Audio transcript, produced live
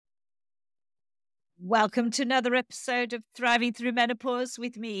Welcome to another episode of Thriving Through Menopause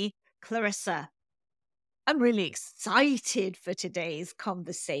with me, Clarissa. I'm really excited for today's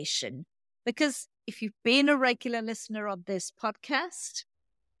conversation because if you've been a regular listener of this podcast,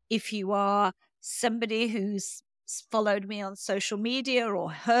 if you are somebody who's followed me on social media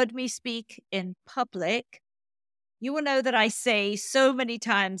or heard me speak in public, you will know that I say so many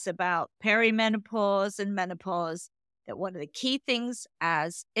times about perimenopause and menopause that one of the key things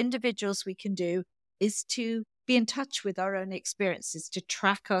as individuals we can do is to be in touch with our own experiences, to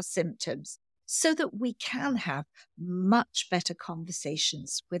track our symptoms so that we can have much better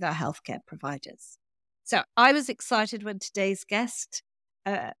conversations with our healthcare providers. So I was excited when today's guest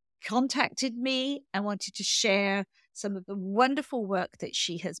contacted me and wanted to share some of the wonderful work that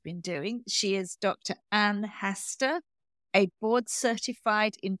she has been doing. She is Dr. Anne Hester, a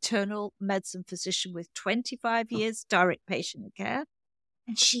board-certified internal medicine physician with 25 years direct patient care.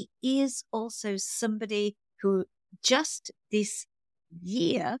 And she is also somebody who just this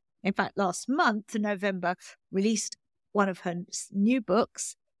year, in fact, last month, November, released one of her new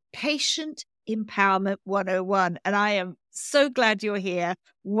books, Patient Empowerment 101. And I am so glad you're here.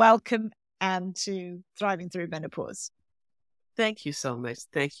 Welcome, Anne, to Thriving Through Menopause. Thank you so much.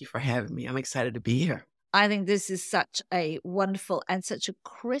 Thank you for having me. I'm excited to be here. I think this is such a wonderful and such a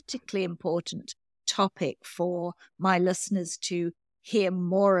critically important topic for my listeners to hear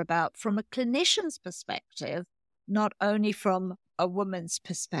more about from a clinician's perspective, not only from a woman's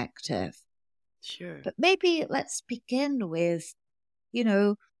perspective. Sure. But maybe let's begin with,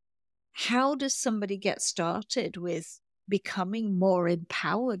 how does somebody get started with becoming more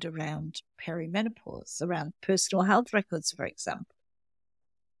empowered around perimenopause, around personal health records, for example?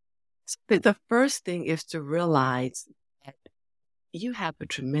 The first thing is to realize that you have a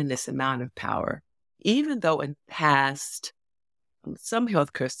tremendous amount of power, even though in the past, some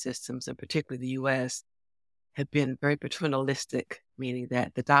healthcare systems, and particularly the U.S., have been very paternalistic, meaning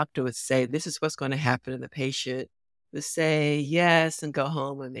that the doctor would say, this is what's going to happen, and the patient would say yes and go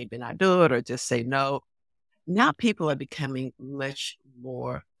home and maybe not do it or just say no. Now people are becoming much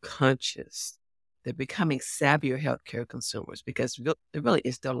more conscious. They're becoming savvier healthcare consumers because it really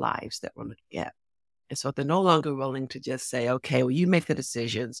is their lives that we're looking at. And so they're no longer willing to just say, okay, well, you make the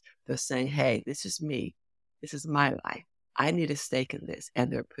decisions. They're saying, hey, this is me. This is my life. I need a stake in this.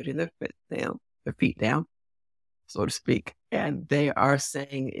 And they're putting their feet down, so to speak. And they are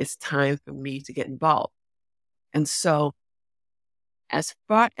saying, it's time for me to get involved. And so as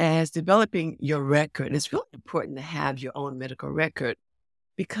far as developing your record, it's really important to have your own medical record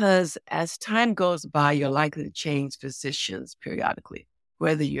because as time goes by, you're likely to change physicians periodically,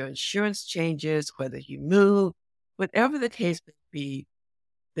 whether your insurance changes, whether you move, whatever the case may be.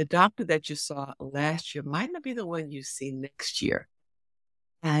 The doctor that you saw last year might not be the one you see next year.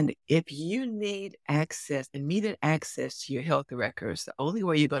 And if you need access, immediate access to your health records, the only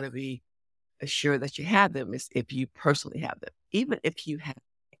way you're going to be assured that you have them is if you personally have them. Even if you have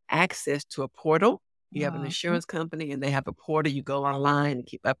access to a portal, you have an insurance company and they have a portal, you go online and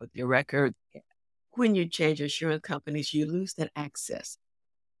keep up with your records. When you change insurance companies, you lose that access.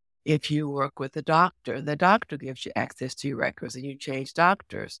 If you work with a doctor, the doctor gives you access to your records, and you change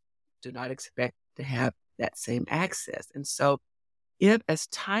doctors, do not expect to have that same access. And so if as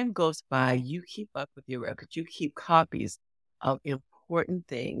time goes by, you keep up with your records, you keep copies of important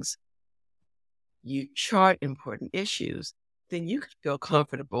things, you chart important issues, then you can feel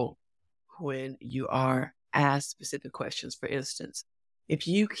comfortable when you are asked specific questions. For instance, if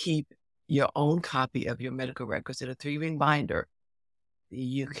you keep your own copy of your medical records in a 3-ring binder,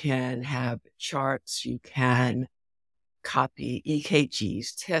 you can have charts, you can copy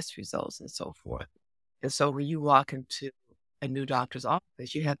EKGs, test results, and so forth. And so when you walk into a new doctor's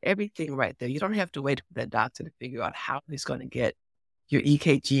office, you have everything right there. You don't have to wait for that doctor to figure out how he's going to get your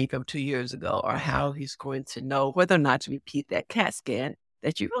EKG from 2 years ago or how he's going to know whether or not to repeat that CAT scan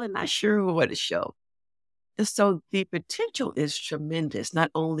that you're really not sure what it showed. And so the potential is tremendous,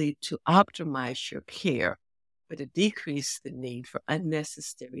 not only to optimize your care, but to decrease the need for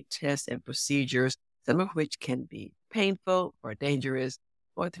unnecessary tests and procedures, some of which can be painful or dangerous,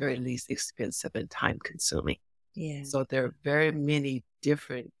 or at the very least expensive and time-consuming. Yeah. So there are very many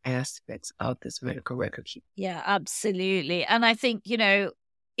different aspects of this medical record keeping. Yeah, absolutely. And I think,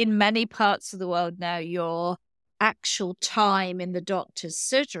 in many parts of the world now, your actual time in the doctor's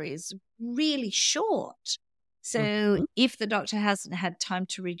surgery is really short. So if the doctor hasn't had time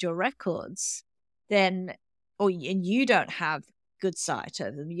to read your records, then, and you don't have good sight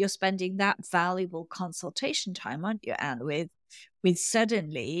of them, you're spending that valuable consultation time, aren't you, Anne, with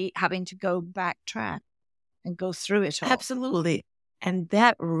suddenly having to go backtrack and go through it all. Absolutely. And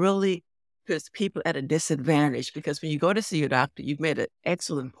that really puts people at a disadvantage because when you go to see your doctor, you've made an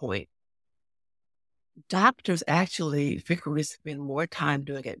excellent point. Doctors actually frequently spend more time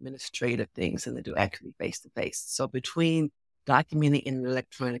doing administrative things than they do actually face to face. So between documenting in an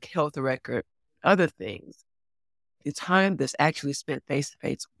electronic health record, other things, the time that's actually spent face to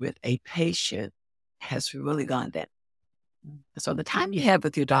face with a patient has really gone down. So the time you have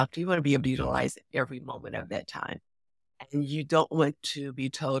with your doctor, you want to be able to utilize every moment of that time. And you don't want to be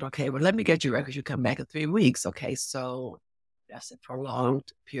told, okay, well, let me get your records. You come back in 3 weeks. Okay, so that's a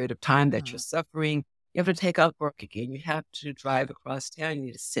prolonged period of time that you're suffering. You have to take off work again. You have to drive across town. You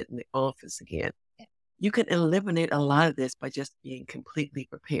need to sit in the office again. You can eliminate a lot of this by just being completely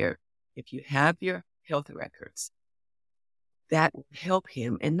prepared. If you have your health records, that will help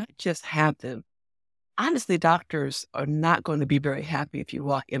him, and not just have them. Honestly, doctors are not going to be very happy if you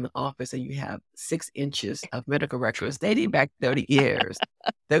walk in the office and you have 6 inches of medical records dating back 30 years.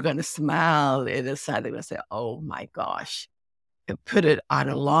 They're going to smile and inside they're going to say, oh my gosh, and put it on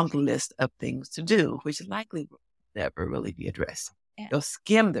a long list of things to do, which likely will never really be addressed. Yeah. They'll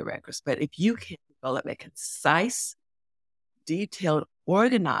skim the records. But if you can develop a concise, detailed,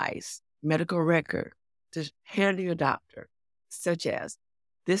 organized medical record to hand to your doctor, such as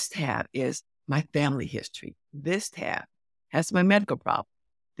this tab is my family history. This tab has my medical problem.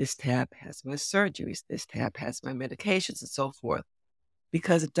 This tab has my surgeries. This tab has my medications and so forth.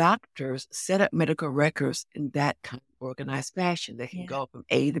 Because doctors set up medical records in that kind of organized fashion. They can go from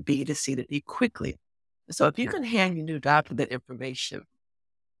A to B to C to D quickly. So if you can hand your new doctor that information,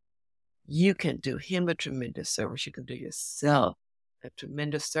 you can do him a tremendous service. You can do yourself a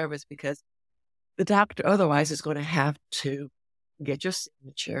tremendous service because the doctor otherwise is going to have to get your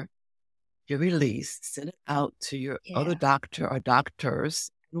signature, your release, send it out to your other doctor or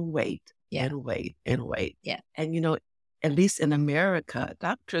doctors, and wait, and wait, and wait. And, at least in America,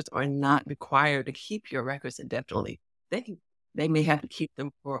 doctors are not required to keep your records indefinitely. They may have to keep them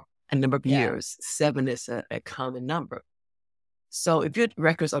for a number of years. 7 is a common number. So if your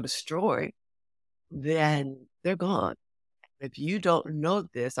records are destroyed, then they're gone. If you don't know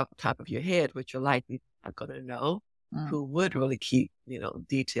this off the top of your head, which you're likely not going to know, who would really keep,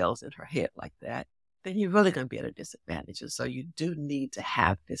 details in her head like that, then you're really going to be at a disadvantage. And so you do need to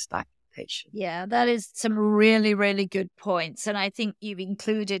have this documentation. Yeah, that is some really, really good points. And I think you've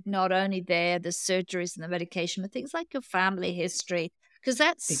included not only there the surgeries and the medication, but things like your family history, because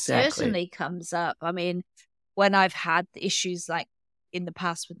that certainly comes up. I mean, when I've had issues like in the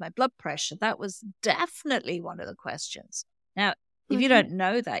past with my blood pressure, that was definitely one of the questions. Now, if you don't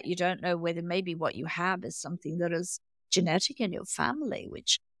know that, you don't know whether maybe what you have is something that is genetic in your family,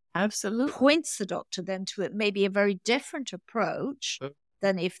 which absolutely points the doctor then to it maybe a very different approach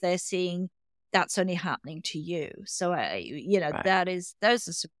than if they're seeing that's only happening to you. So, those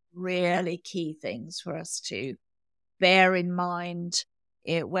are some really key things for us to bear in mind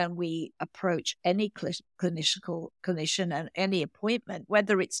when we approach any clinician and any appointment,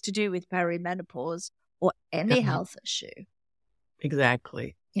 whether it's to do with perimenopause or any health issue.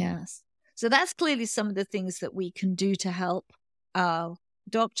 Exactly. Yes. So that's clearly some of the things that we can do to help our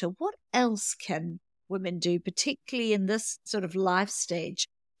doctor. What else can women do, particularly in this sort of life stage,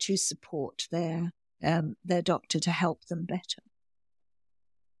 to support their doctor to help them better?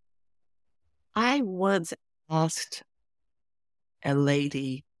 I once asked a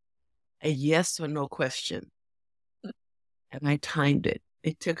lady a yes or no question, and I timed it.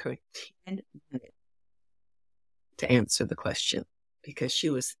 It took her 10 minutes to answer the question because she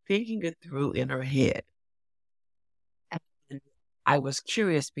was thinking it through in her head. And I was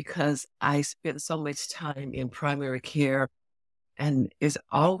curious because I spent so much time in primary care, and it's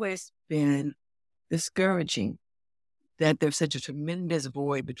always been discouraging that there's such a tremendous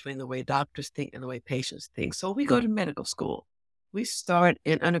void between the way doctors think and the way patients think. So we go to medical school. We start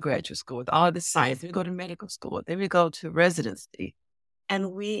in undergraduate school with all the science. We go to medical school. Then we go to residency.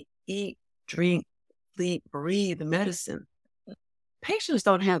 And we eat, drink, sleep, breathe medicine. Patients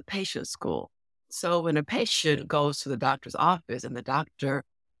don't have patient school. So when a patient goes to the doctor's office and the doctor,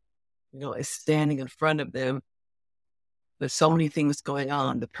 is standing in front of them, there's so many things going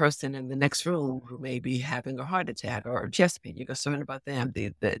on. The person in the next room who may be having a heart attack or a chest pain, you're concerned about them.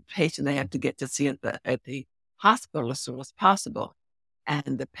 The patient they have to get to see at the hospital as soon as possible.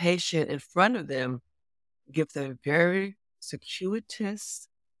 And the patient in front of them gives them very circuitous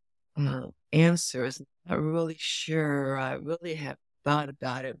answers. Not really sure. I really have thought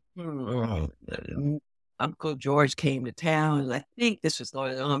about it. Uncle George came to town, and I think this was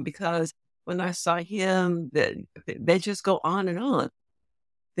going on because when I saw him, they just go on and on.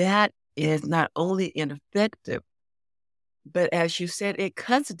 That is not only ineffective, But as you said, it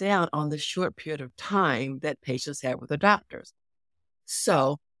cuts down on the short period of time that patients have with their doctors.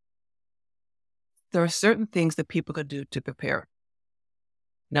 So there are certain things that people can do to prepare.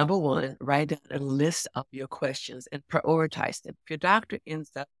 Number one, write down a list of your questions and prioritize them. If your doctor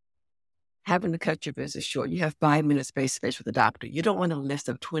ends up having to cut your visit short, you have 5 minutes face-to-face with the doctor. You don't want a list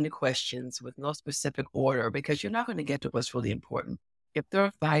of 20 questions with no specific order because you're not going to get to what's really important. If there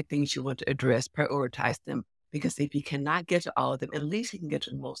are 5 things you want to address, prioritize them, because if you cannot get to all of them, at least you can get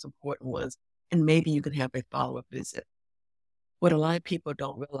to the most important ones, and maybe you can have a follow-up visit. What a lot of people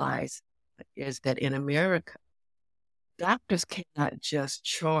don't realize is that in America, doctors cannot just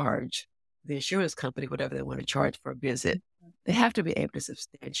charge the insurance company whatever they want to charge for a visit. They have to be able to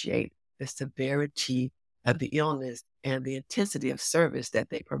substantiate the severity of the illness and the intensity of service that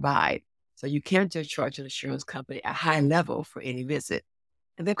they provide. So you can't just charge an insurance company a high level for any visit.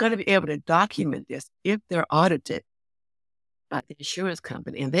 And they've got to be able to document this if they're audited by the insurance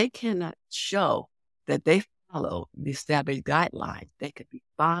company and they cannot show that they follow the established guidelines. They could be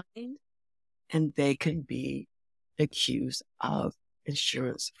fined and they can be accused of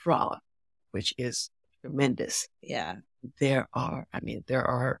insurance fraud, which is tremendous. Yeah. There are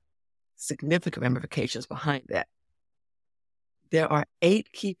significant ramifications behind that. There are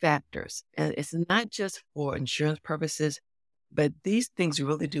 8 key factors, and it's not just for insurance purposes, but these things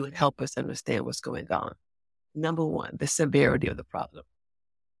really do help us understand what's going on. Number one, the severity of the problem.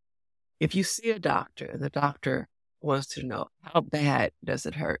 If you see a doctor and the doctor wants to know, how bad does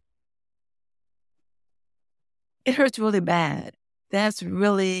it hurt? It hurts really bad. That's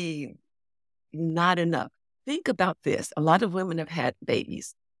really not enough. Think about this. A lot of women have had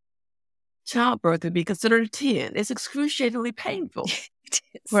babies. Childbirth would be considered a 10. It's excruciatingly painful. It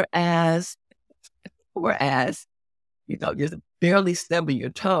is. Whereas, you're barely stubbing your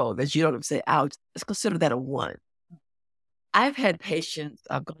toe that you don't have to say, ouch, let's consider that a 1. I've had patients,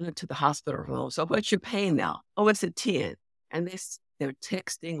 I've gone into the hospital room. So what's your pain now? Oh, it's a 10. And they're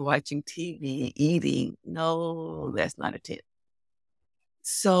texting, watching TV, eating. No, that's not a 10.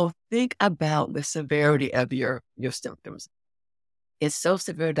 So think about the severity of your symptoms. It's so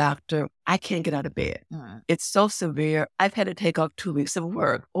severe, doctor, I can't get out of bed. It's so severe, I've had to take off 2 weeks of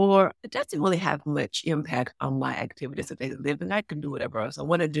work, or it doesn't really have much impact on my activities of daily living. I can do whatever else I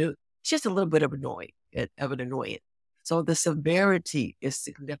want to do. It's just a little bit of an annoyance. So the severity is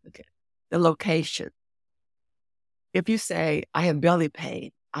significant. The location. If you say, I have belly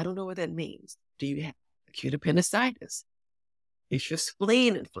pain, I don't know what that means. Do you have acute appendicitis? Is your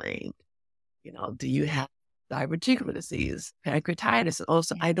spleen inflamed? Do you have diverticular disease, pancreatitis?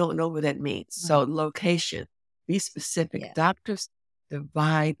 Also, I don't know what that means. So location, be specific. Yeah. Doctors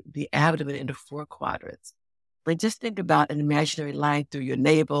divide the abdomen into 4 quadrants. Like just think about an imaginary line through your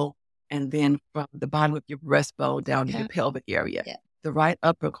navel and then from the bottom of your breastbone down to your pelvic area. Yeah. The right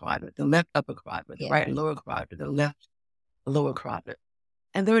upper quadrant, the left upper quadrant, the right lower quadrant, the left lower quadrant.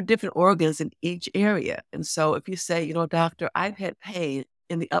 And there are different organs in each area. And so if you say, doctor, I've had pain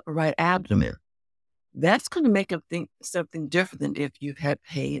in the upper right abdomen, that's going to make them think something different than if you've had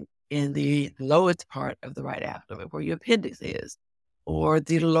pain in the lowest part of the right abdomen, where your appendix is, or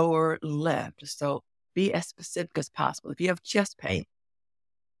the lower left. So be as specific as possible. If you have chest pain,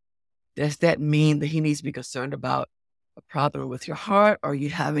 does that mean that he needs to be concerned about a problem with your heart, or are you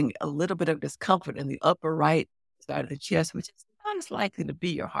having a little bit of discomfort in the upper right side of the chest, which is not as likely to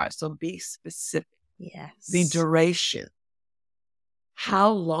be your heart? So be specific. Yes. The duration. How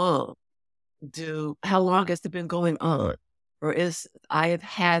long has it been going on? Or I have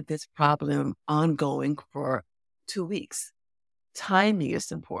had this problem ongoing for 2 weeks. Timing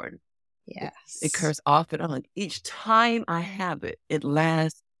is important. Yes. It occurs off and on. Each time I have it, it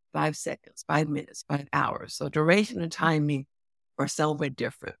lasts 5 seconds, 5 minutes, 5 hours. So duration and timing are somewhat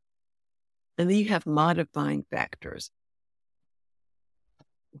different. And then you have modifying factors.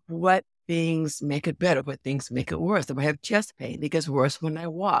 What things make it better? What things make it worse? If I have chest pain, it gets worse when I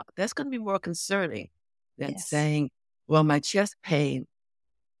walk. That's going to be more concerning than saying, well, my chest pain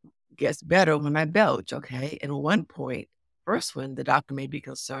gets better when I belch, okay? And at one point, first one, the doctor may be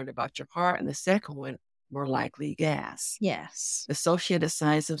concerned about your heart, and the second one, more likely gas. Yes. Associated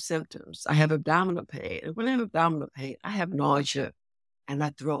signs and symptoms. I have abdominal pain. And when I have abdominal pain, I have nausea and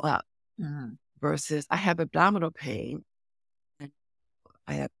I throw up. Versus I have abdominal pain and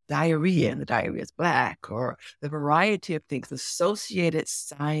I have diarrhea and the diarrhea is black, or the variety of things, associated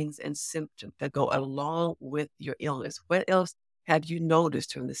signs and symptoms that go along with your illness. What else have you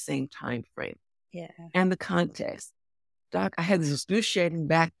noticed during the same time frame? Yeah. And the context. Doc, I had this excruciating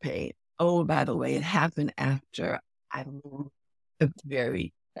back pain. Oh, by the way, it happened after I moved a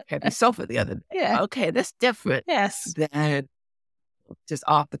very heavy sofa the other day. Yeah. Okay, that's different Yes. than just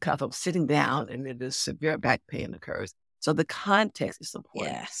off the cuff of sitting down and then this severe back pain occurs. So the context is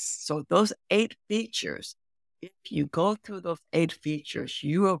important. Yes. So those 8 features, if you go through those 8 features,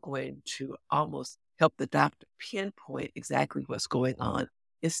 you are going to almost help the doctor pinpoint exactly what's going on.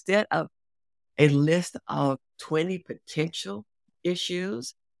 Instead of a list of 20 potential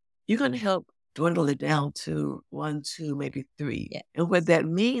issues, you're going to help dwindle it down to 1, 2, maybe 3. Yeah. And what that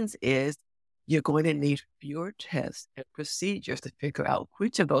means is you're going to need fewer tests and procedures to figure out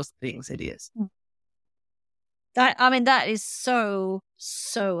which of those things it is. That is so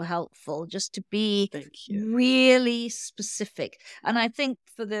helpful, just to be Thank you. really specific. And I think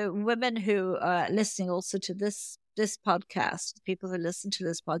for the women who are listening also to this podcast, people who listen to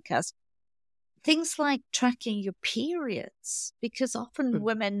this podcast, things like tracking your periods, because often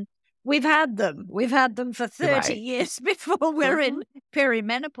women, we've had them for 30 years before we're in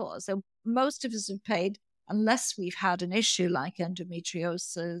perimenopause. So most of us have paid, unless we've had an issue like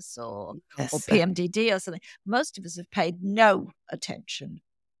endometriosis or PMDD or something, most of us have paid no attention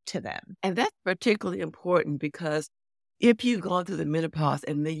to them. And that's particularly important because if you've gone through the menopause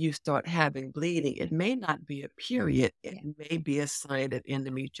and then you start having bleeding, it may not be a period. It may be a sign of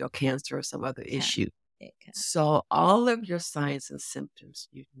endometrial cancer or some other issue. So all of your signs and symptoms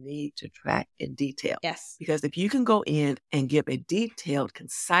you need to track in detail. Yes. Because if you can go in and give a detailed,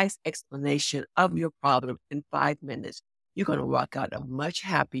 concise explanation of your problem in 5 minutes, you're going to walk out a much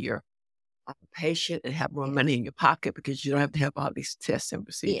happier patient and have more money in your pocket because you don't have to have all these tests and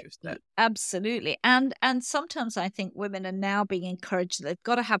procedures done. Absolutely. And sometimes I think women are now being encouraged that they've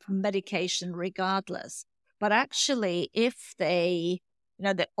got to have medication regardless. But actually, if they,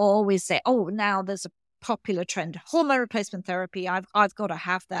 they always say, oh, now there's a popular trend, hormone replacement therapy, I've got to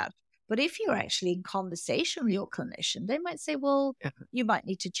have that. But if you're actually in conversation with your clinician, they might say, well, you might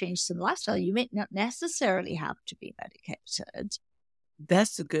need to change some lifestyle. You may not necessarily have to be medicated.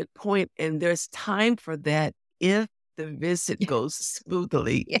 That's a good point. And there's time for that if the visit goes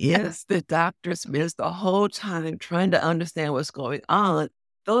smoothly. Yes, the doctor spends the whole time trying to understand what's going on.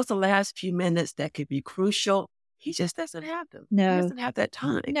 Those are the last few minutes that could be crucial. He just doesn't have them. No. He doesn't have that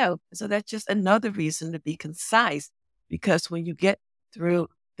time. No. So that's just another reason to be concise, because when you get through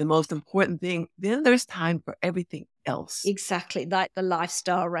the most important thing, then there's time for everything else. Exactly. Like the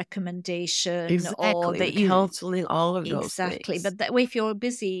lifestyle recommendation or the counseling, all of those things. Exactly. But if you're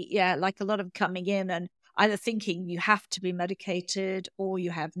busy, like a lot of coming in and either thinking you have to be medicated or you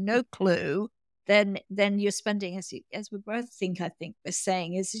have no clue, then you're spending, as we both think we're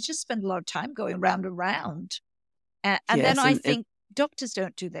saying, is you just spend a lot of time going round and round. And then I think doctors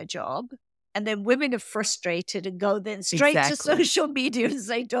don't do their job. And then women are frustrated and go then straight to social media and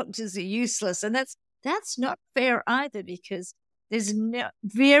say doctors are useless. And that's not fair either, because there's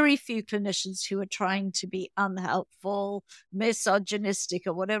very few clinicians who are trying to be unhelpful, misogynistic,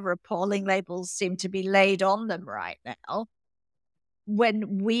 or whatever appalling labels seem to be laid on them right now,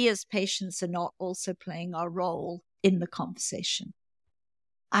 when we as patients are not also playing our role in the conversation.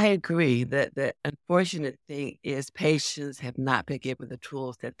 I agree that the unfortunate thing is patients have not been given the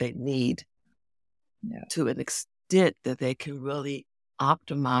tools that they need to an extent that they can really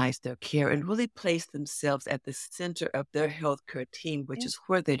optimize their care and really place themselves at the center of their healthcare team, which is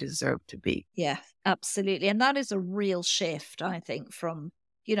where they deserve to be. Yeah, absolutely. And that is a real shift, I think, from,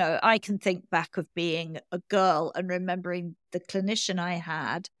 I can think back of being a girl and remembering the clinician I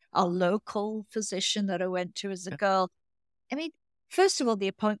had, a local physician that I went to as a girl. I mean, first of all, the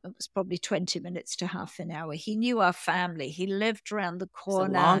appointment was probably 20 minutes to half an hour. He knew our family. He lived around the corner.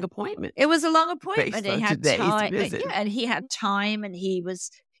 It was a long appointment. It was a long appointment. He had time. And he had time, and he was,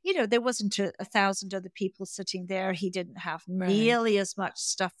 there wasn't 1,000 other people sitting there. He didn't have nearly as much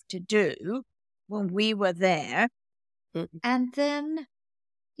stuff to do when we were there. Mm-hmm. And then,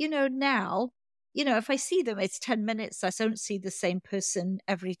 now, if I see them, it's 10 minutes. I don't see the same person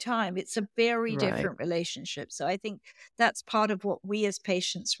every time. It's a very different relationship. So I think that's part of what we as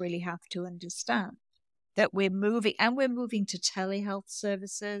patients really have to understand, that we're moving to telehealth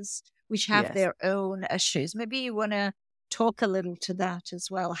services, which have their own issues. Maybe you want to talk a little to that as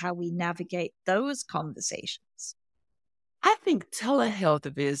well, how we navigate those conversations. I think telehealth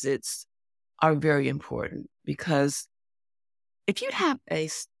visits are very important, because if you have a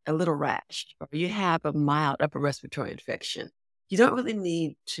little rash or you have a mild upper respiratory infection, you don't really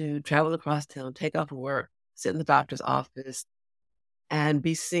need to travel across town, take off work, sit in the doctor's office and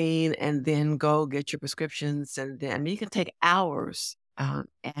be seen, and then go get your prescriptions. And then you can take hours, and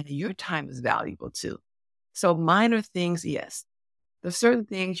your time is valuable too. So minor things, yes. There's certain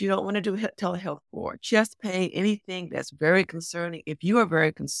things you don't want to do telehealth for. Chest pain, anything that's very concerning. If you are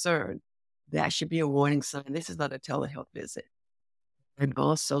very concerned, that should be a warning sign. This is not a telehealth visit. And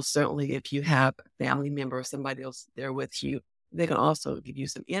also, certainly, if you have a family member or somebody else there with you, they can also give you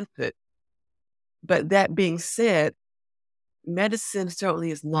some input. But that being said, medicine certainly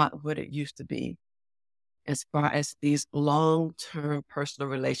is not what it used to be as far as these long-term personal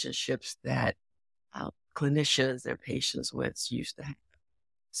relationships that clinicians and patients with used to have.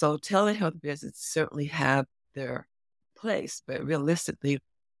 So telehealth visits certainly have their place, but realistically,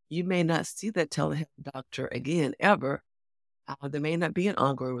 you may not see that telehealth doctor again ever. There may not be an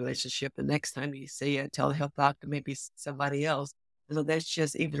ongoing relationship. The next time you see a telehealth doctor, maybe somebody else. So that's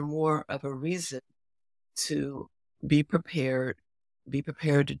just even more of a reason to be prepared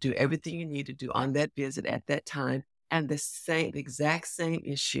to do everything you need to do on that visit at that time. And the exact same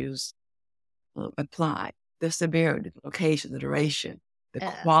issues apply. The severity, the location, the duration, the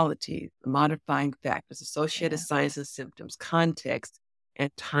quality, the modifying factors, associated signs and symptoms, context,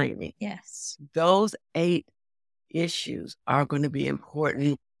 and timing. Yes. Those 8 issues are going to be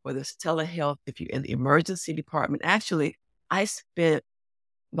important for this telehealth if you're in the emergency department. Actually, I spent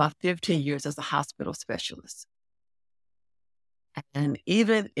about 15 years as a hospital specialist. And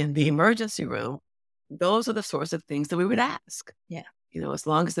even in the emergency room, those are the sorts of things that we would ask. Yeah. As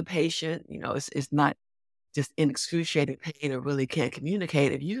long as the patient, is not just in excruciating pain or really can't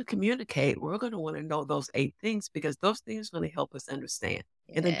communicate. If you can communicate, we're going to want to know those 8 things because those things really help us understand.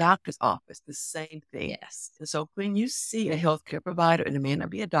 Yeah. In the doctor's office, the same thing. Yes. And so when you see a healthcare provider, and it may not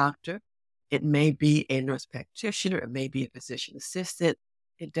be a doctor, it may be a nurse practitioner, it may be a physician assistant,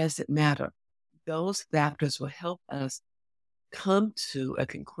 it doesn't matter. Those factors will help us come to a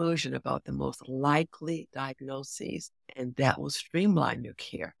conclusion about the most likely diagnoses, and that will streamline your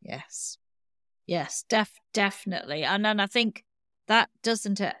care. Yes. Yes, definitely. And then I think that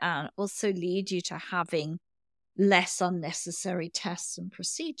doesn't it also lead you to having less unnecessary tests and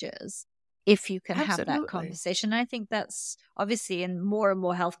procedures if you can have that conversation. I think that's obviously in more and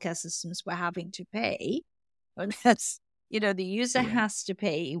more healthcare systems we're having to pay. And that's, the user has to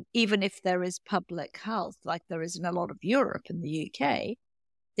pay, even if there is public health, like there is in a lot of Europe and the UK,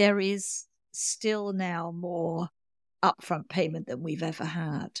 there is still now more upfront payment than we've ever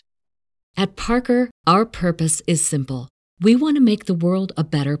had. At Parker, our purpose is simple. We want to make the world a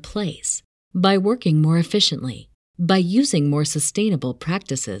better place by working more efficiently, by using more sustainable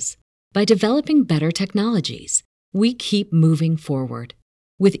practices, by developing better technologies. We keep moving forward.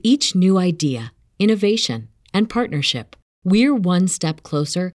 With each new idea, innovation, and partnership, we're one step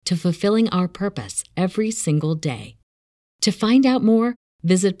closer to fulfilling our purpose every single day. To find out more,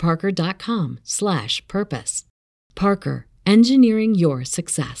 visit parker.com/purpose. Parker, engineering your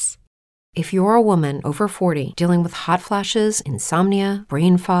success. If you're a woman over 40 dealing with hot flashes, insomnia,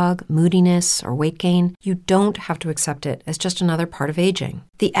 brain fog, moodiness, or weight gain, you don't have to accept it as just another part of aging.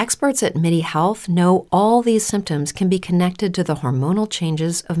 The experts at MIDI Health know all these symptoms can be connected to the hormonal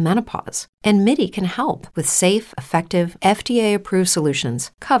changes of menopause. And MIDI can help with safe, effective, FDA-approved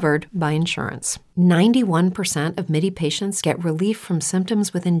solutions covered by insurance. 91% of MIDI patients get relief from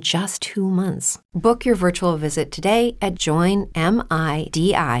symptoms within just 2 months. Book your virtual visit today at joinmidi.com.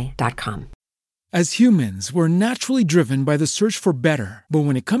 As humans, we're naturally driven by the search for better. But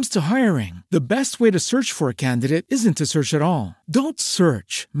when it comes to hiring, the best way to search for a candidate isn't to search at all. Don't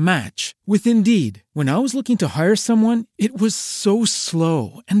search, match with Indeed. When I was looking to hire someone, it was so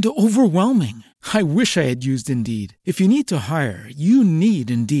slow and overwhelming. I wish I had used Indeed. If you need to hire, you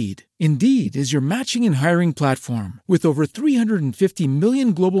need Indeed. Indeed is your matching and hiring platform with over 350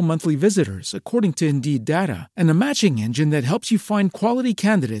 million global monthly visitors, according to Indeed data, and a matching engine that helps you find quality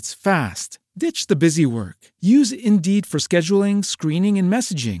candidates fast. Ditch the busy work. Use Indeed for scheduling, screening, and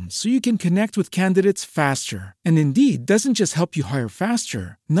messaging so you can connect with candidates faster. And Indeed doesn't just help you hire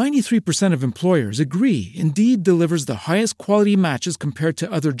faster. 93% of employers agree Indeed delivers the highest quality matches compared to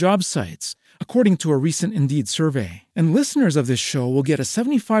other job sites, according to a recent Indeed survey. And listeners of this show will get a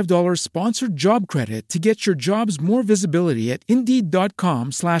 $75 sponsored job credit to get your jobs more visibility at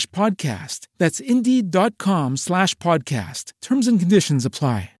Indeed.com/podcast. That's Indeed.com/podcast. Terms and conditions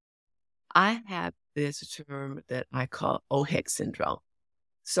apply. I have this term that I call OHEC syndrome.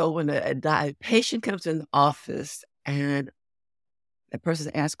 So when a patient comes in the office and the person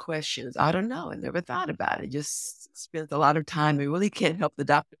asks questions, I don't know, I never thought about it. Just spends a lot of time. We really can't help the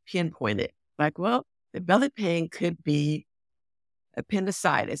doctor pinpoint it. Like, well, the belly pain could be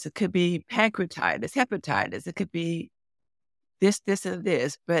appendicitis. It could be pancreatitis, hepatitis. It could be this, and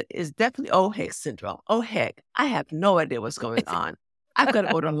this, but it's definitely OHEC syndrome. OHEC, I have no idea what's going on. I've got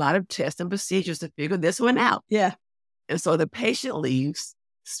to order a lot of tests and procedures to figure this one out. Yeah. And so the patient leaves,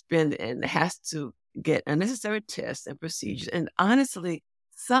 and has to get unnecessary tests and procedures. And honestly,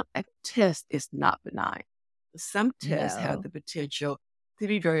 some test is not benign. Some tests have No. the potential to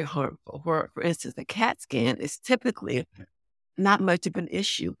be very harmful. For instance, a CAT scan is typically not much of an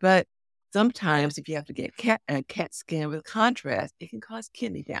issue, but sometimes if you have to get a CAT scan with contrast, it can cause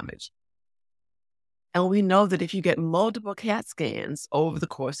kidney damage. And we know that if you get multiple CAT scans over the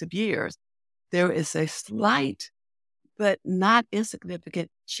course of years, there is a slight but not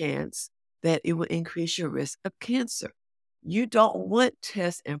insignificant chance that it will increase your risk of cancer. You don't want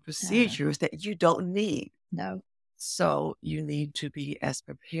tests and procedures that you don't need. No. So you need to be as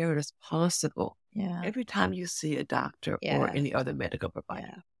prepared as possible every time you see a doctor or any other medical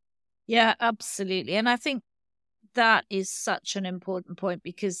provider. Yeah, absolutely. And I think that is such an important point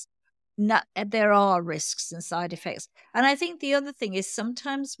because there are risks and side effects. And I think the other thing is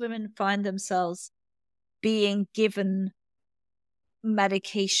sometimes women find themselves being given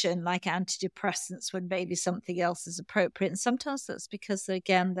medication like antidepressants when maybe something else is appropriate. And sometimes that's because,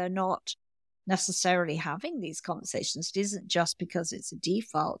 again, they're not necessarily having these conversations. It isn't just because it's a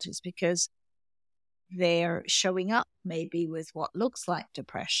default, it's because they're showing up maybe with what looks like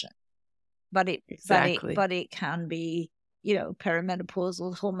depression. But it can be,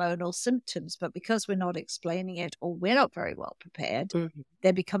 perimenopausal hormonal symptoms. But because we're not explaining it or we're not very well prepared,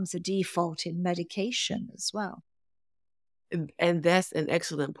 there becomes a default in medication as well. And that's an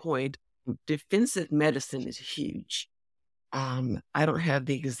excellent point. Defensive medicine is huge. I don't have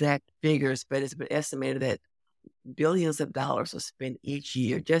the exact figures, but it's been estimated that billions of dollars are spent each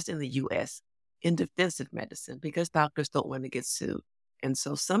year just in the U.S. in defensive medicine because doctors don't want to get sued. And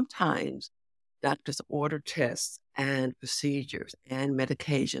so sometimes doctors order tests and procedures and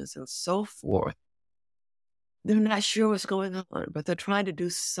medications and so forth. They're not sure what's going on, but they're trying to do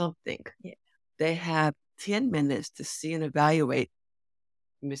something. Yeah. They have 10 minutes to see and evaluate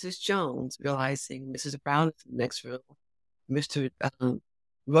Mrs. Jones, realizing Mrs. Brown is in the next room, Mr.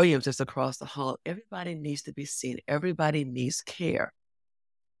 Williams is across the hall. Everybody needs to be seen. Everybody needs care.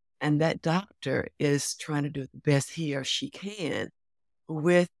 And that doctor is trying to do the best he or she can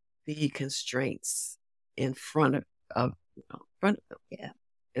with the constraints in front of them. Yeah.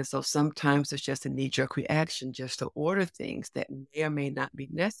 And so sometimes it's just a knee-jerk reaction just to order things that may or may not be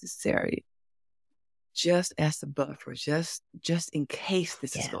necessary, just as a buffer, just in case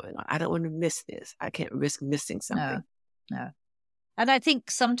this is going on. I don't want to miss this. I can't risk missing something. No. And I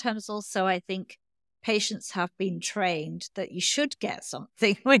think sometimes also, patients have been trained that you should get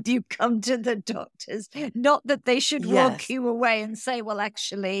something when you come to the doctors, not that they should walk you away and say, well,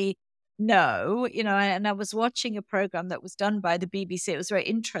 actually, no. And I was watching a program that was done by the BBC. It was very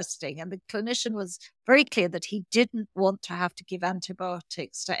interesting. And the clinician was very clear that he didn't want to have to give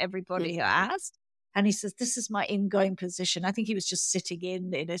antibiotics to everybody who asked. And he says, this is my ingoing position. I think he was just sitting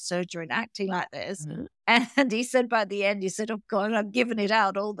in a surgery and acting like this. And he said by the end, oh, God, I'm giving it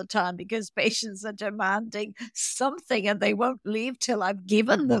out all the time because patients are demanding something and they won't leave till I've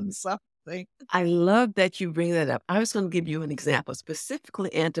given them something. I love that you bring that up. I was going to give you an example,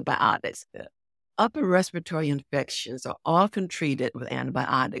 specifically antibiotics. Upper respiratory infections are often treated with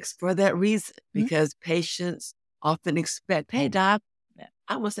antibiotics for that reason, because patients often expect, hey, doc,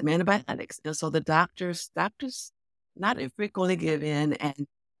 I want some antibiotics. And so the doctors not infrequently give in and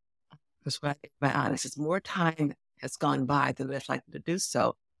prescribe antibiotics. As more time has gone by, they're less likely to do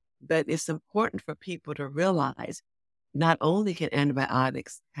so. But it's important for people to realize not only can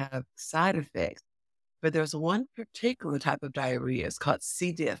antibiotics have side effects, but there's one particular type of diarrhea. It's called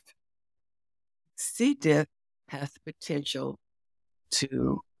C. diff. C. diff has the potential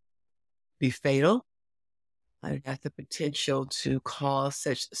to be fatal. It has the potential to cause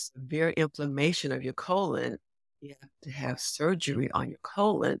such severe inflammation of your colon. You have to have surgery on your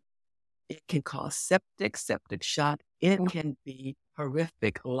colon. It can cause septic shock. It can be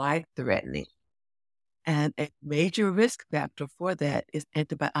horrific, life-threatening. And a major risk factor for that is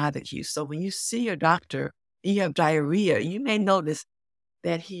antibiotic use. So when you see your doctor and you have diarrhea, you may notice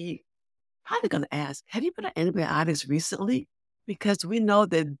that he probably going to ask, have you been on antibiotics recently? Because we know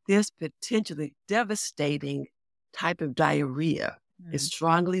that this potentially devastating type of diarrhea is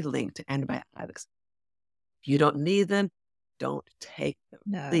strongly linked to antibiotics. If you don't need them, don't take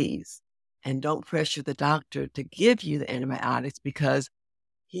them, please. And don't pressure the doctor to give you the antibiotics because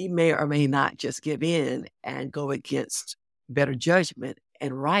he may or may not just give in and go against better judgment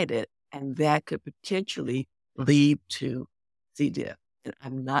and write it. And that could potentially lead to C. diff. And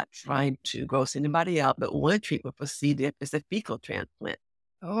I'm not trying to gross anybody out, but one treatment for C. diff is a fecal transplant.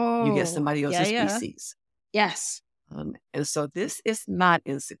 You get somebody else's species. Yes. And so this is not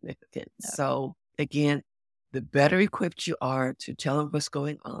insignificant. No. So again, the better equipped you are to tell them what's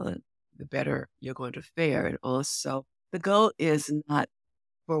going on, the better you're going to fare. And also, the goal is not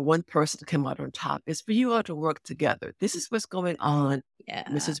for one person to come out on top. It's for you all to work together. This is what's going on, Yeah.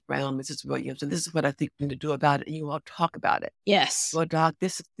 Mrs. Brown, Mrs. Williams, and this is what I think we need to do about it. And you all talk about it. Yes. Well, doc,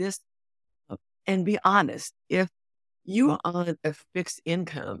 this, and be honest. If you are on a fixed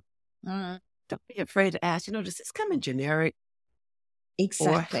income, don't be afraid to ask, does this come in generic?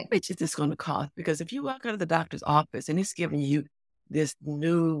 Or how Exactly. much is this going to cost? Because if you walk out of the doctor's office and he's giving you this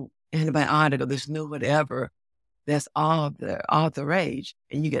new antibiotic or this new whatever, that's all the rage,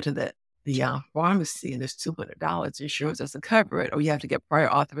 and you get to the pharmacy and there's $200, insurance doesn't cover it, or you have to get prior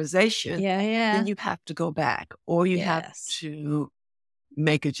authorization, Yeah. then you have to go back, or you have Yes. to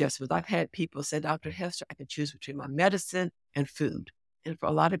make adjustments. I've had people say, Dr. Hester, I can choose between my medicine and food. And for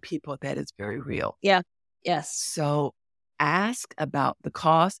a lot of people, that is very real. Yeah. Yes. So ask about the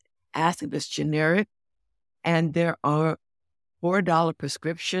cost, ask if it's generic. And there are $4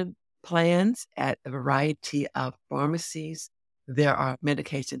 prescription plans at a variety of pharmacies. There are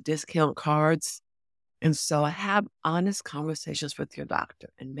medication discount cards. And so have honest conversations with your doctor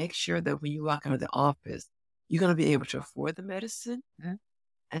and make sure that when you walk out of the office, you're going to be able to afford the medicine. Mhm.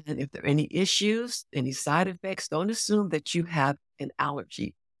 And if there are any issues, any side effects, don't assume that you have an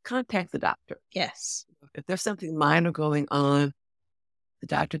allergy. Contact the doctor. Yes. If there's something minor going on, the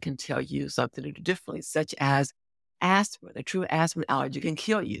doctor can tell you something to do differently, such as asthma. A true asthma allergy can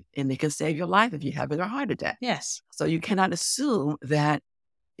kill you, and it can save your life if you have a heart attack. Yes. So you cannot assume that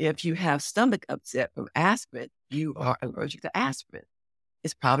if you have stomach upset from aspirin, you are allergic to aspirin.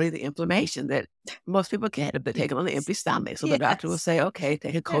 It's probably the inflammation that most people get if they take it on an empty stomach. So the doctor will Yes. say, okay,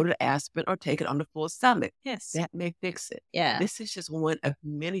 take a coated aspirin or take it on the full stomach. Yes. That may fix it. Yeah. This is just one of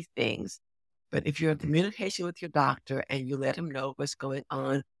many things. But if you're in communication with your doctor and you let him know what's going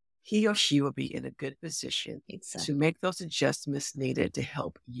on, he or she will be in a good position Exactly. to make those adjustments needed to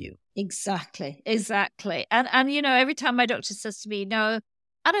help you. Exactly. And every time my doctor says to me, no,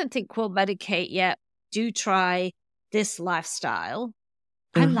 I don't think we'll medicate yet. Do try this lifestyle.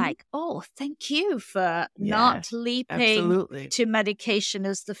 I'm like, oh, thank you for not leaping Absolutely. to medication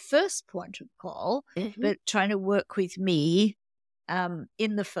as the first point of call, but trying to work with me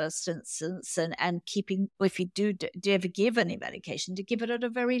in the first instance and keeping, if you do ever give any medication, to give it at a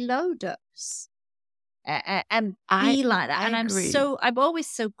very low dose. And be like that. And agree. I'm always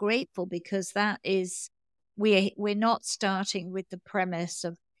so grateful, because that is, we're not starting with the premise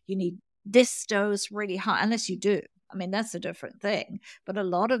of you need this dose really high, unless you do. I mean, that's a different thing. But a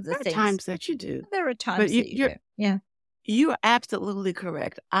lot of the There things. are times that you do. There are times that you do. Yeah. You are absolutely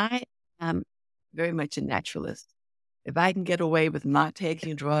correct. I am very much a naturalist. If I can get away with not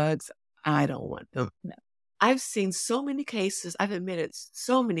taking drugs, I don't want them. No. I've seen so many cases. I've admitted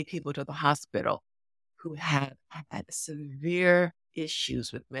so many people to the hospital who have had severe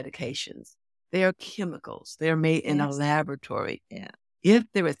issues with medications. They are chemicals. They are made in a laboratory. Yeah. If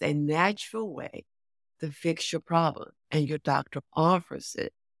there is a natural way to fix your problem and your doctor offers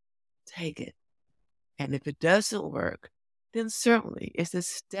it, take it. And if it doesn't work, then certainly it's a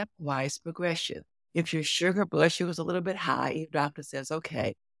stepwise progression. If your blood sugar is a little bit high, your doctor says,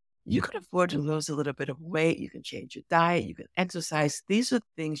 okay, you can afford to lose a little bit of weight. You can change your diet. You can exercise. These are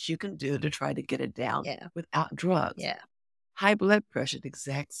things you can do to try to get it down without drugs. Yeah. High blood pressure, the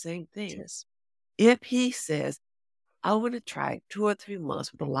exact same thing. Yes. If he says, I want to try 2 or 3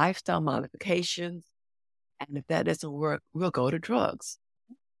 months with the lifestyle modifications, and if that doesn't work, we'll go to drugs.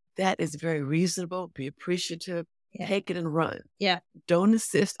 That is very reasonable. Be appreciative. Yeah. Take it and run. Yeah. Don't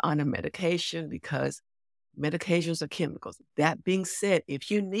insist on a medication, because medications are chemicals. That being said, if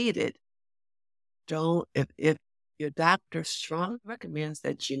you need it, if your doctor strongly recommends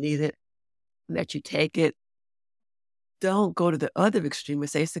that you need it, that you take it, don't go to the other extreme and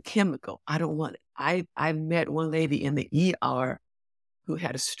say it's a chemical. I don't want it. I met one lady in the ER who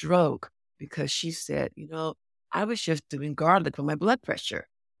had a stroke because she said, I was just doing garlic for my blood pressure.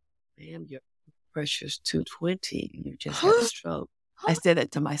 Ma'am, your pressure's 220. You just had a stroke. I said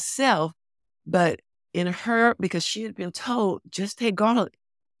that to myself, but in her, because she had been told, just take garlic.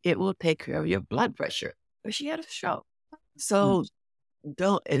 It will take care of your blood pressure. But she had a stroke. So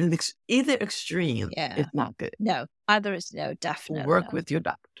don't, either extreme is not good. No, either is no, definitely. Work with your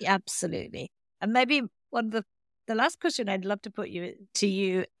doctor. Absolutely. And maybe one of the last question I'd love to put to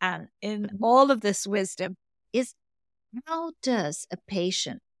you, and in all of this wisdom, is how does a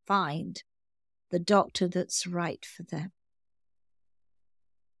patient find the doctor that's right for them?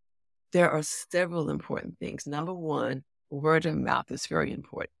 There are several important things. Number one, word of mouth is very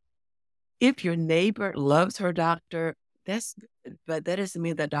important. If your neighbor loves her doctor, that's good, but that doesn't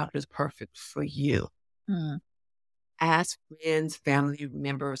mean that doctor is perfect for you. Mm. Ask friends, family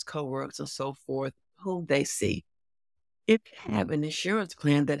members, coworkers, and so forth whom they see. If you have an insurance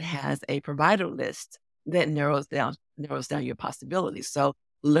plan that has a provider list, that narrows down your possibilities. So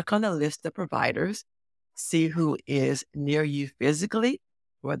look on the list of providers, see who is near you physically,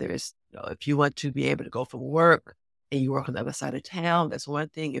 whether it's, if you want to be able to go from work and you work on the other side of town, that's one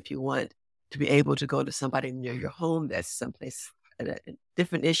thing. If you want to be able to go to somebody near your home, that's someplace, a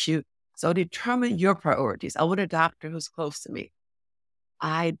different issue. So determine your priorities. I want a doctor who's close to me.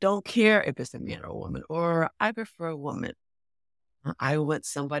 I don't care if it's a man or a woman, or I prefer a woman. I want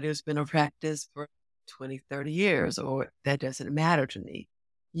somebody who's been in practice for 20, 30 years, or that doesn't matter to me.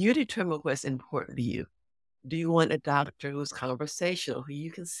 You determine what's important to you. Do you want a doctor who's conversational, who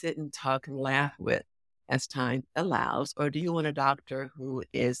you can sit and talk and laugh with as time allows? Or do you want a doctor who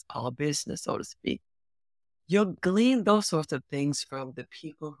is all business, so to speak? You'll glean those sorts of things from the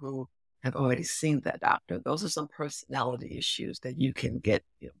people who have already seen that doctor. Those are some personality issues that you can get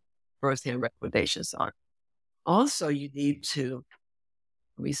firsthand recommendations on. Also, you need to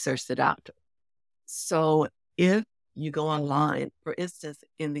research the doctor. So if you go online, for instance,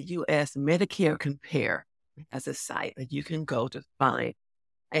 in the U.S., Medicare Compare has a site that you can go to find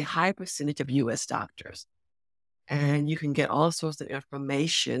a high percentage of U.S. doctors. And you can get all sorts of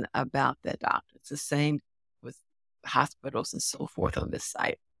information about that doctor. It's the same with hospitals and so forth on this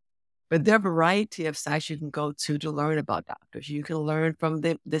site. But there are a variety of sites you can go to learn about doctors. You can learn from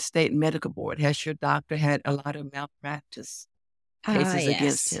the state medical board. Has your doctor had a lot of malpractice cases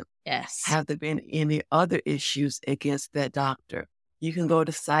against him? Yes. Have there been any other issues against that doctor? You can go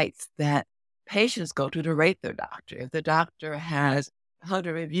to sites that patients go to rate their doctor. If the doctor has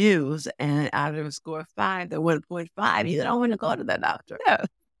 100 reviews and out of a score of 5, they're 1.5, you don't want to go to that doctor. No.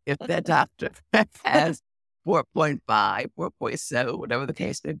 If that doctor has 4.5, 4.7, whatever the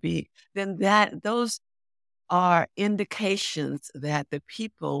case may be, then those are indications that the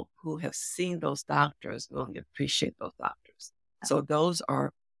people who have seen those doctors will appreciate those doctors. So those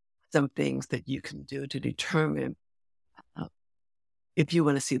are some things that you can do to determine if you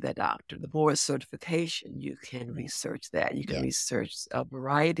want to see that doctor. The board certification, you can research that. You can research a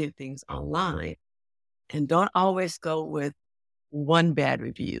variety of things online. And don't always go with one bad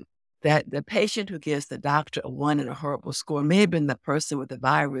review. That the patient who gives the doctor a 1 and a horrible score may have been the person with the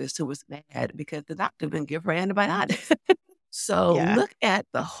virus who was mad because the doctor didn't give her antibiotics. So look at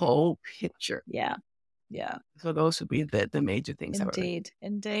the whole picture. Yeah. So those would be the major things. Indeed.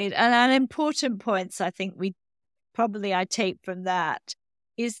 And important points I think I take from that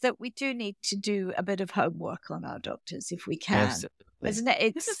is that we do need to do a bit of homework on our doctors if we can. Absolutely. Isn't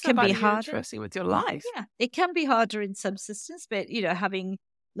it? This is can be harder. harder. Interesting with your life. Yeah, it can be harder in some systems, but having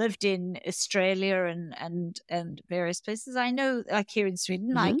lived in Australia and various places, I know, like here in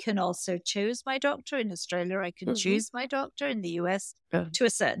Sweden, I can also choose my doctor. In Australia, I can choose my doctor. In the US, to a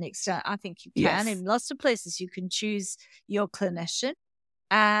certain extent, I think you can. In lots of places, you can choose your clinician,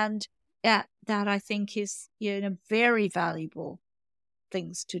 and that I think is very valuable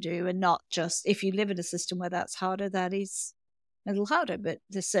things to do, and not just if you live in a system where that's harder. That is a little harder, but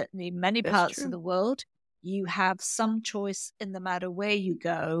there's certainly many parts of the world you have some choice in the matter where you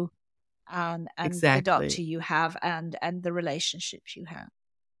go, and the doctor you have, and the relationships you have.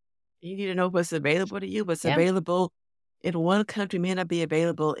 You need to know what's available to you. What's available in one country may not be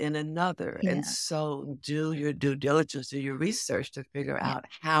available in another. And so do your due diligence, do your research to figure out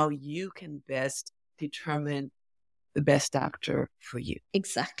how you can best determine the best doctor for you.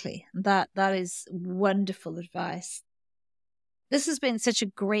 Exactly. That is wonderful advice. This has been such a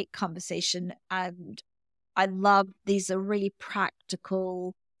great conversation, and I love these are really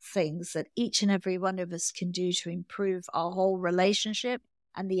practical things that each and every one of us can do to improve our whole relationship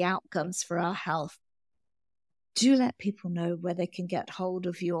and the outcomes for our health. Do let people know where they can get hold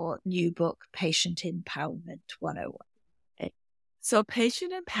of your new book, Patient Empowerment 101. Okay. So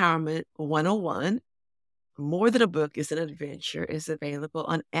Patient Empowerment 101, more than a book, is an adventure, is available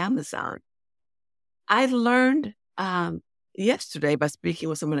on Amazon. I learned yesterday by speaking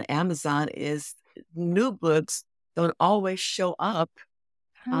with someone on Amazon is new books don't always show up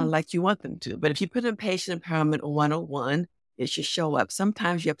like you want them to. But if you put in Patient Empowerment 101, it should show up.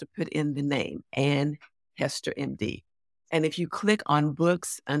 Sometimes you have to put in the name, Ann Hester, MD. And if you click on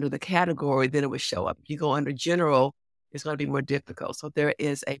books under the category, then it will show up. If you go under general, it's going to be more difficult. So there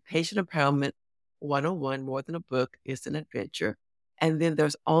is a Patient Empowerment 101, more than a book, it's an adventure. And then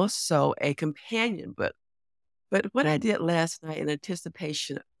there's also a companion book. But what I did last night in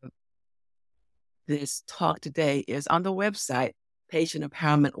anticipation of this talk today is on the website,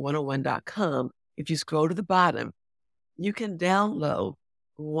 patientempowerment101.com. If you scroll to the bottom, you can download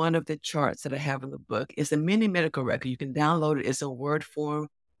one of the charts that I have in the book. It's a mini medical record. You can download it. It's in Word form.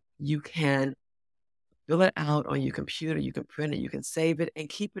 You can fill it out on your computer. You can print it. You can save it and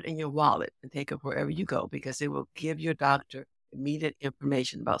keep it in your wallet and take it wherever you go, because it will give your doctor immediate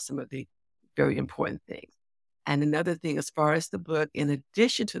information about some of the very important things. And another thing, as far as the book, in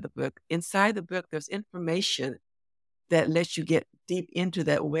addition to the book, inside the book, there's information that lets you get deep into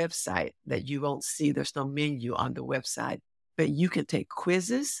that website that you won't see. There's no menu on the website, but you can take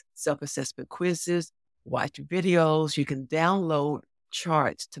quizzes, self-assessment quizzes, watch videos. You can download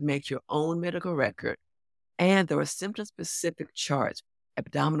charts to make your own medical record. And there are symptom-specific charts,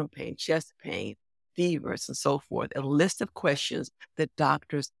 abdominal pain, chest pain, fevers, and so forth, a list of questions that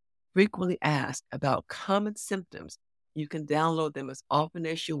doctors frequently ask about common symptoms. You can download them as often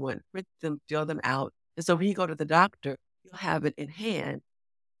as you want, print them, fill them out. And so when you go to the doctor, you'll have it in hand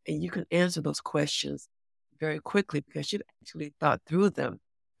and you can answer those questions very quickly because you've actually thought through them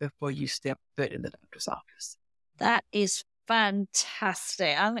before you step foot in the doctor's office. That is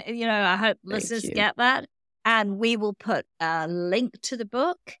fantastic. I hope listeners get that. And we will put a link to the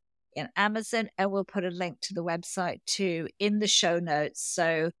book in Amazon, and we'll put a link to the website too in the show notes.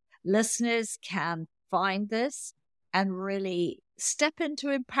 So listeners can find this and really step into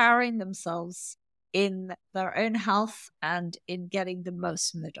empowering themselves in their own health and in getting the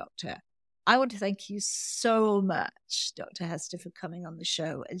most from the doctor. I want to thank you so much, Dr. Hester, for coming on the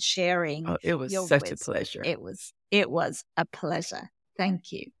show and sharing. Oh, it was such a pleasure. It was a pleasure.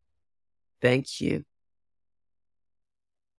 Thank you. Thank you.